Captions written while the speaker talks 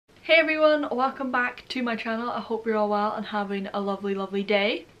Hey everyone, welcome back to my channel. I hope you're all well and having a lovely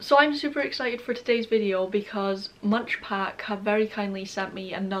day. So I'm super excited for today's video because MunchPak have very kindly sent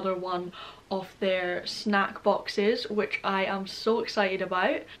me another one of their snack boxes, which I am so excited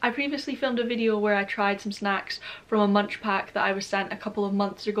about. I previously filmed a video where I tried some snacks from a MunchPak that I was sent a couple of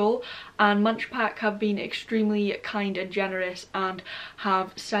months ago, and MunchPak have been extremely kind and generous and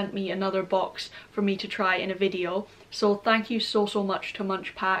have sent me another box for me to try in a video. So thank you so much to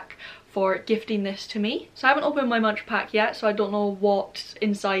MunchPak for gifting this to me. So I haven't opened my MunchPak yet, so I don't know what's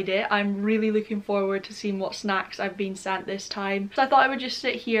inside it. I'm really looking forward to seeing what snacks I've been sent this time. So I thought I would just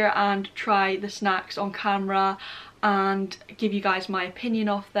sit here and try the snacks on camera and give you guys my opinion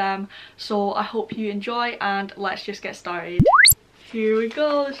of them. So I hope you enjoy and let's just get started. Here we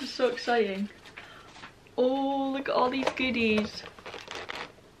go, this is so exciting. Oh, look at all these goodies.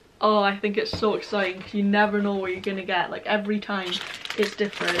 Oh, I think it's so exciting because you never know what you're gonna get. Like every time it's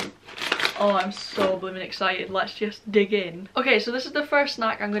different. Oh, I'm so blooming excited. Let's just dig in. Okay, so this is the first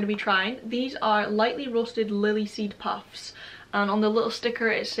snack I'm going to be trying. These are lightly roasted lily seed puffs. And on the little sticker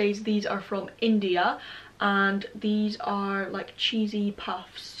it says these are from India. And these are like cheesy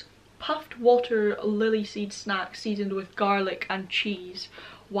puffs. Puffed water lily seed snack seasoned with garlic and cheese.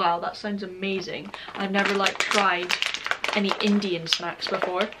 Wow, that sounds amazing. I've never like tried any Indian snacks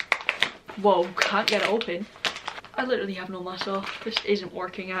before. Whoa, can't get it open. I literally have no muscle. This isn't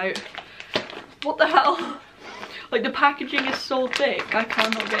working out. What the hell? Like the packaging is so thick, I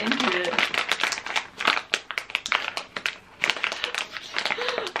cannot get into it.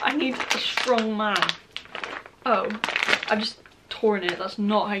 I need a strong man. Oh, I've just torn it. That's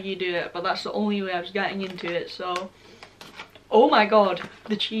not how you do it, but that's the only way I was getting into it, so. Oh my god,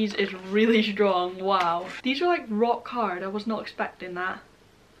 the cheese is really strong. Wow. These are like rock hard. I was not expecting that.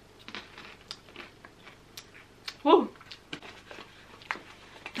 Whoa.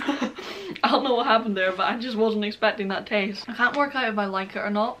 I don't know what happened there, but I just wasn't expecting that taste. I can't work out if I like it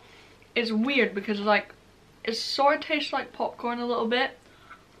or not. It's weird because like it sort of tastes like popcorn a little bit,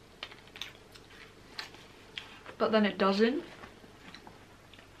 but then it doesn't.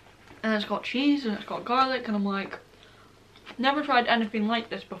 And it's got cheese and it's got garlic, and I'm like, never tried anything like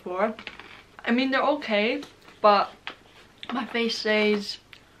this before. I mean, they're okay, but my face says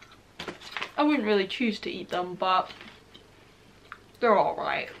I wouldn't really choose to eat them, but they're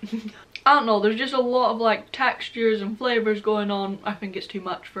alright. I don't know, there's just a lot of like textures and flavours going on. I think it's too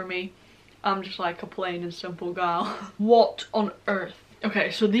much for me. I'm just like a plain and simple gal. What on earth?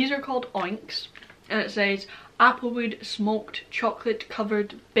 Okay, so these are called oinks, and it says applewood smoked chocolate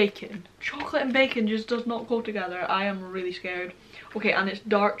covered bacon. Chocolate and bacon just does not go together. I am really scared. Okay, and it's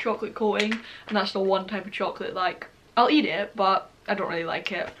dark chocolate coating, and that's the one type of chocolate like I'll eat it, but I don't really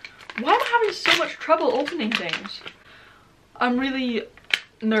like it. Why am I having so much trouble opening things? I'm really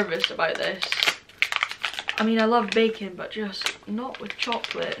nervous about this. I mean, I love bacon, but just not with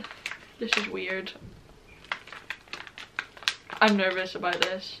chocolate. This is weird. I'm nervous about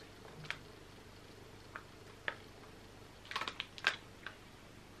this.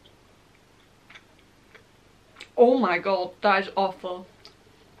 Oh my god, that is awful.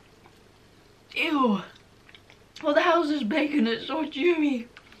 Ew. What the hell is this bacon? It's so chewy.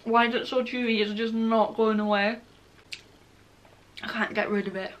 Why is it so chewy? It's just not going away. I can't get rid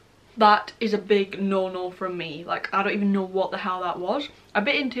of it. That is a big no-no from me. Like, I don't even know what the hell that was. I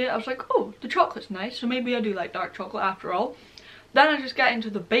bit into it, I was like, oh, the chocolate's nice, so maybe I do like dark chocolate after all. Then I just get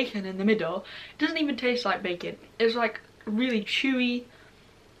into the bacon in the middle. It doesn't even taste like bacon. It's like really chewy.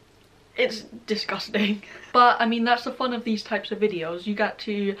 It's disgusting. But I mean, that's the fun of these types of videos. You get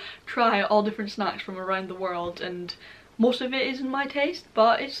to try all different snacks from around the world, and most of it isn't my taste,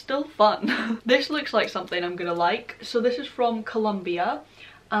 but it's still fun. This looks like something I'm gonna like. So this is from Colombia,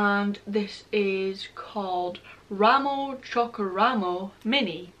 and this is called Ramo Chocoramo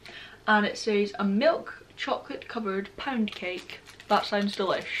Mini, and it says a milk chocolate covered pound cake. That sounds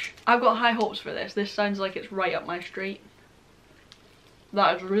delish. I've got high hopes for this. This sounds like it's right up my street.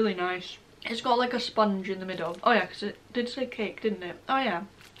 That is really nice. It's got like a sponge in the middle. Oh yeah, because it did say cake, didn't it? Oh yeah,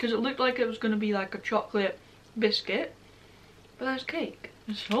 because it looked like it was going to be like a chocolate biscuit, but that's cake.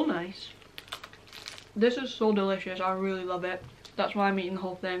 It's so nice. This is so delicious. I really love it. That's why I'm eating the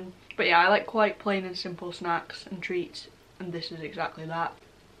whole thing. But yeah, I like quite plain and simple snacks and treats, and this is exactly that.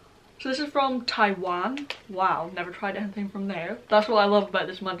 So this is from Taiwan. Wow, never tried anything from there. That's what I love about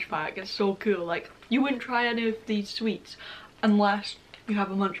this MunchPak. It's so cool. Like, you wouldn't try any of these sweets unless you have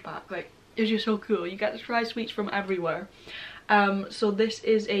a MunchPak. Like, it's just so cool. You get to try sweets from everywhere. So this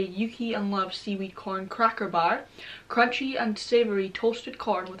is a Yuki and Love seaweed corn cracker bar. Crunchy and savoury toasted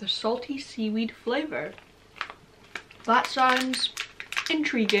corn with a salty seaweed flavour. That sounds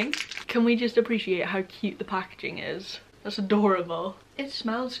intriguing. Can we just appreciate how cute the packaging is? That's adorable. It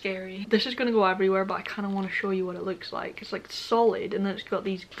smells scary. This is gonna go everywhere, but I kind of want to show you what it looks like. It's like solid, and then it's got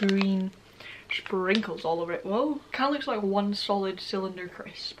these green sprinkles all over it. Whoa. Kind of looks like one solid cylinder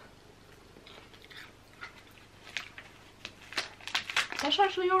crisp. That's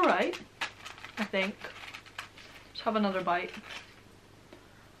actually alright, I think. Let's have another bite.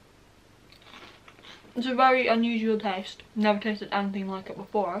 It's a very unusual taste. Never tasted anything like it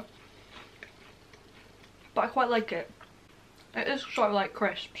before. But I quite like it. It is sort of like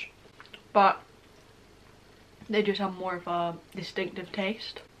crisps, but they just have more of a distinctive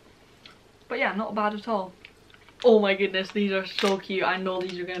taste. But yeah, not bad at all. Oh my goodness, these are so cute. I know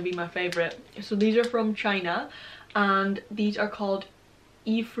these are going to be my favourite. So these are from China, and these are called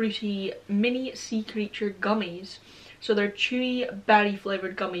E-Fruity Mini Sea Creature Gummies. So they're chewy berry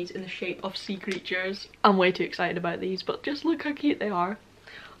flavoured gummies in the shape of sea creatures. I'm way too excited about these, but just look how cute they are.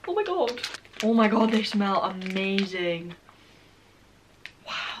 Oh my god. Oh my god, they smell amazing.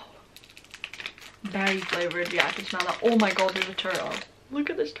 Wow. Berry flavoured, yeah, I can smell that. Oh my god, there's a turtle. Look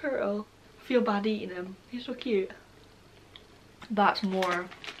at this turtle. I feel bad eating him. He's so cute. That's more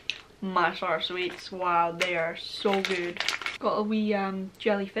my sort of sweets. Wow, they are so good. Got a wee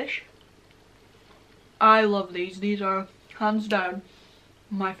jellyfish. I love these. These are hands down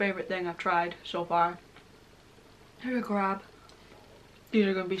my favourite thing I've tried so far. Here's a crab. These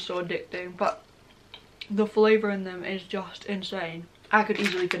are going to be so addicting, but the flavour in them is just insane. I could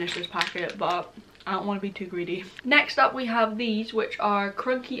easily finish this packet, but I don't want to be too greedy. Next up we have these, which are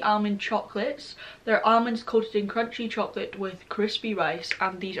crunchy almond chocolates. They're almonds coated in crunchy chocolate with crispy rice,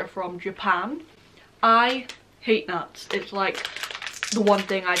 and these are from Japan. I hate nuts. It's like the one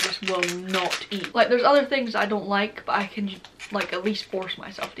thing I just will not eat. Like, there's other things I don't like, but I can like at least force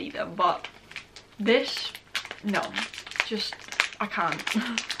myself to eat them, but this, no, just I can't.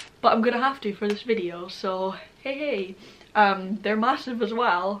 But I'm gonna have to for this video, so hey. They're massive as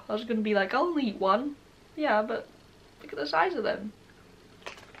well. I was gonna be like, I'll only eat one. Yeah, but look at the size of them.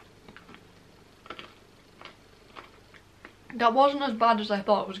 That wasn't as bad as I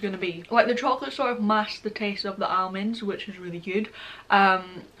thought it was going to be. Like, the chocolate sort of masked the taste of the almonds, which is really good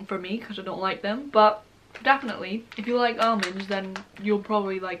for me because I don't like them. But definitely, if you like almonds, then you'll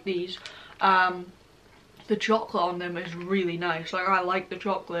probably like these. The chocolate on them is really nice. Like, I like the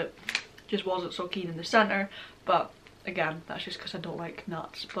chocolate, just wasn't so keen in the centre. But again, that's just because I don't like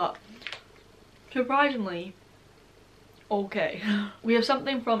nuts. But surprisingly, okay. We have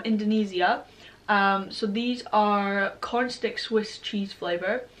something from Indonesia. So these are corn stick Swiss cheese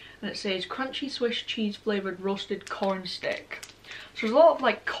flavour, and it says crunchy Swiss cheese flavoured roasted corn stick. So there's a lot of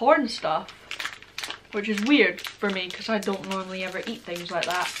like corn stuff, which is weird for me because I don't normally ever eat things like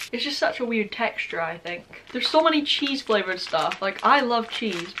that. It's just such a weird texture, I think. There's so many cheese flavoured stuff. Like, I love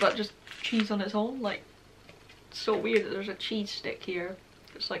cheese, but just cheese on its own, like, it's so weird that there's a cheese stick here.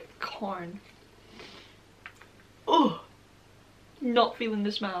 It's like corn. Oh, not feeling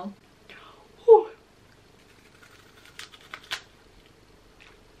the smell.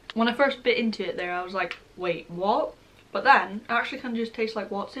 When I first bit into it there, I was like, wait, what? But then, it actually kind of just tastes like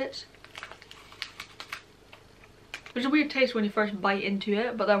What's-Its. There's a weird taste when you first bite into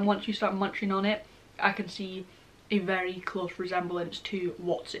it, but then once you start munching on it, I can see a very close resemblance to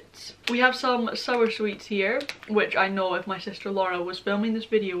What's-Its. We have some sour sweets here, which I know if my sister Laura was filming this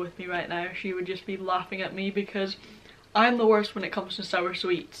video with me right now, she would just be laughing at me because I'm the worst when it comes to sour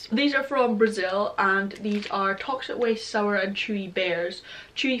sweets. These are from Brazil, and these are Toxic Waste Sour and Chewy Bears.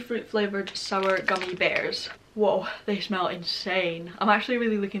 Chewy fruit flavoured sour gummy bears. Whoa, they smell insane. I'm actually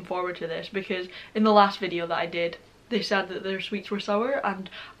really looking forward to this because in the last video that I did, they said that their sweets were sour and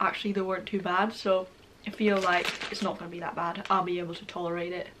actually they weren't too bad, so I feel like it's not going to be that bad. I'll be able to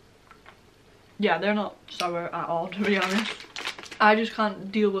tolerate it. Yeah, they're not sour at all, to be honest. I just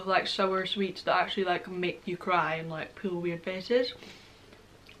can't deal with like sour sweets that actually like make you cry and like pull weird faces.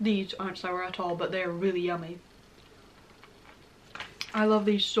 These aren't sour at all, but they're really yummy. I love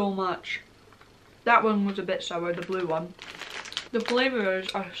these so much. That one was a bit sour, the blue one. The flavours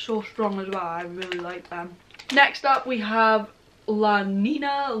are so strong as well, I really like them. Next up we have La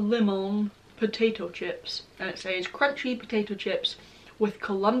Nina Limon potato chips, and it says crunchy potato chips with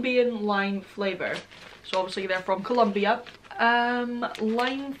Colombian lime flavour. So obviously they're from Colombia.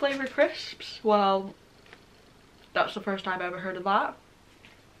 Lime flavoured crisps, well, that's the first time I ever heard of that.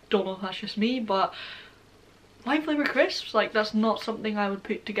 Don't know if that's just me, but lime flavoured crisps, like, that's not something I would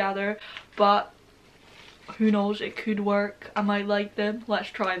put together, but who knows, it could work. I might like them. Let's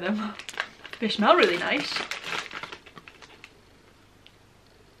try them. They smell really nice.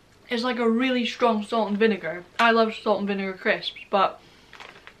 It's like a really strong salt and vinegar. I love salt and vinegar crisps, but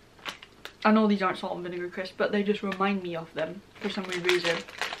I know these aren't salt and vinegar crisps, but they just remind me of them for some weird reason.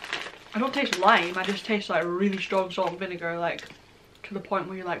 I don't taste lime, I just taste like really strong salt and vinegar, like to the point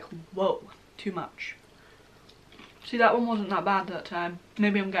where you're like, whoa, too much. See, that one wasn't that bad that time.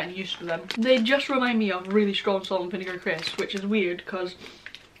 Maybe I'm getting used to them. They just remind me of really strong salt and vinegar crisps, which is weird because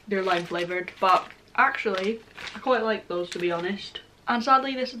they're lime flavoured, but actually I quite like those, to be honest. And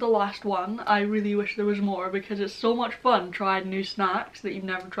sadly this is the last one. I really wish there was more because it's so much fun trying new snacks that you've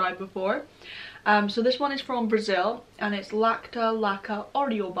never tried before. So this one is from Brazil and it's Lacta Laca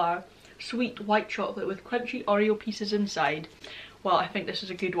Oreo bar. Sweet white chocolate with crunchy Oreo pieces inside. Well, I think this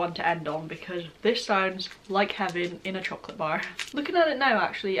is a good one to end on because this sounds like heaven in a chocolate bar. Looking at it now,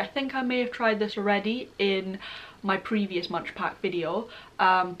 actually, I think I may have tried this already in my previous MunchPak video,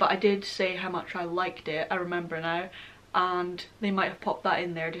 but I did say how much I liked it, I remember now, and they might have popped that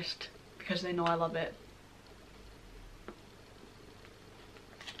in there just because they know I love it.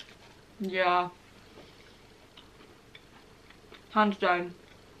 Yeah. Hands down,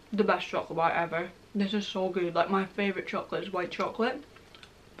 the best chocolate bar ever. This is so good. Like, my favourite chocolate is white chocolate,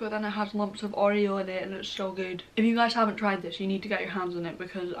 but then it has lumps of Oreo in it and it's so good. If you guys haven't tried this, you need to get your hands on it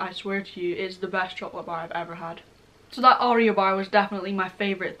because I swear to you, it's the best chocolate bar I've ever had. So that Oreo bar was definitely my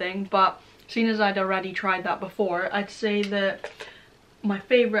favourite thing, but seeing as I'd already tried that before, I'd say that my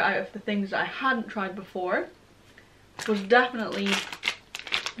favourite out of the things that I hadn't tried before was definitely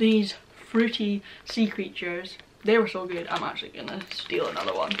these fruity sea creatures. They were so good. I'm actually gonna steal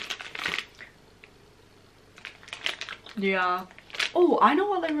another one. Yeah. Oh, I know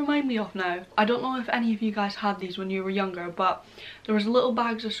what they remind me of now. I don't know if any of you guys had these when you were younger, but there was little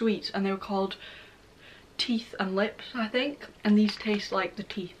bags of sweets and they were called teeth and lips, I think. And these taste like the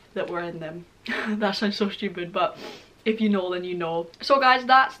teeth that were in them. That sounds so stupid, but if you know, then you know. So guys,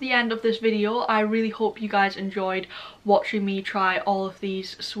 that's the end of this video. I really hope you guys enjoyed watching me try all of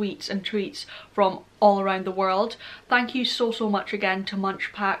these sweets and treats from all around the world. Thank you so much again to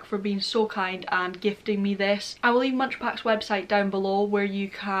MunchPak for being so kind and gifting me this. I will leave MunchPak's website down below where you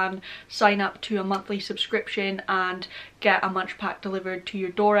can sign up to a monthly subscription and get a MunchPak delivered to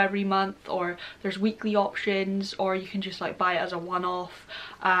your door every month, or there's weekly options, or you can just like buy it as a one-off.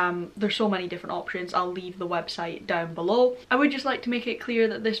 There's so many different options. I'll leave the website down below. I would just like to make it clear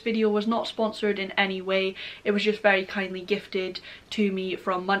that this video was not sponsored in any way. It was just very kindly gifted to me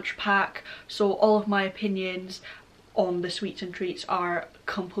from MunchPak, so all of my opinions on the sweets and treats are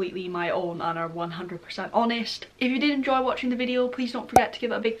completely my own and are 100% honest. If you did enjoy watching the video, please don't forget to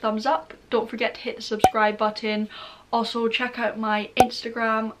give it a big thumbs up. Don't forget to hit the subscribe button. Also check out my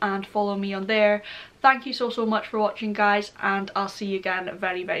Instagram and follow me on there. Thank you so much for watching, guys, and I'll see you again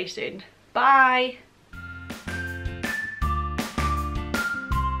very soon. Bye!